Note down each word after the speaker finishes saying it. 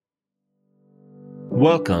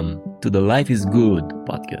Welcome to the Life is Good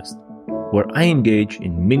podcast, where I engage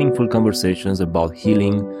in meaningful conversations about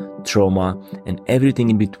healing, trauma, and everything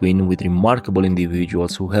in between with remarkable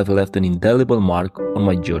individuals who have left an indelible mark on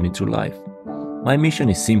my journey through life. My mission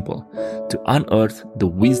is simple: to unearth the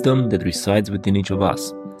wisdom that resides within each of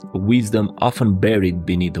us, a wisdom often buried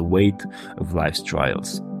beneath the weight of life's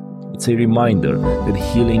trials. It's a reminder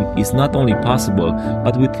that healing is not only possible,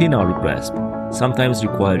 but within our grasp, sometimes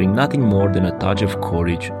requiring nothing more than a touch of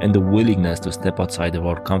courage and the willingness to step outside of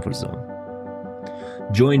our comfort zone.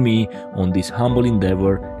 Join me on this humble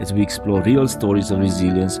endeavor as we explore real stories of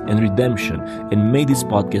resilience and redemption, and may this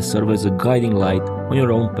podcast serve as a guiding light on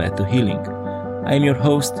your own path to healing. I am your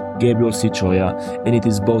host, Gabriel C, Troia, and it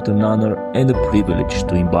is both an honor and a privilege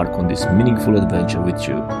to embark on this meaningful adventure with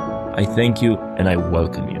you. I thank you and I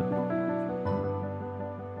welcome you.